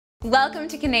Welcome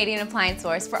to Canadian Appliance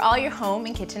Source for all your home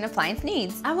and kitchen appliance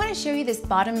needs. I want to show you this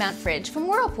bottom mount fridge from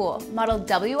Whirlpool, model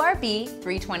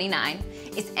WRB329.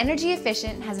 It's energy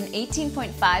efficient, has an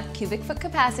 18.5 cubic foot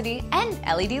capacity, and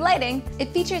LED lighting.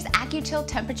 It features AccuChill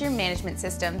temperature management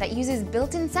system that uses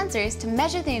built-in sensors to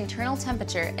measure the internal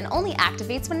temperature and only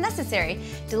activates when necessary,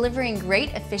 delivering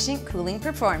great efficient cooling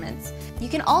performance. You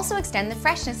can also extend the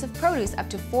freshness of produce up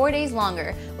to 4 days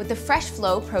longer with the Fresh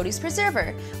Flow Produce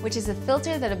Preserver, which is a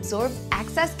filter that absorbs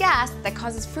excess gas that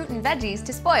causes fruit and veggies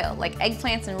to spoil, like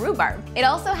eggplants and rhubarb. It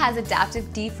also has adaptive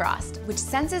defrost, which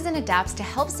senses and adapts to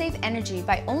help save energy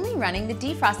by only running the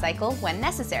defrost cycle when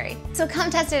necessary. So come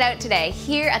test it out today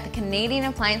here at the Canadian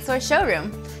Appliance Source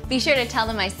showroom. Be sure to tell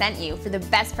them I sent you for the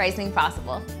best pricing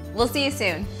possible. We'll see you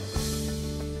soon.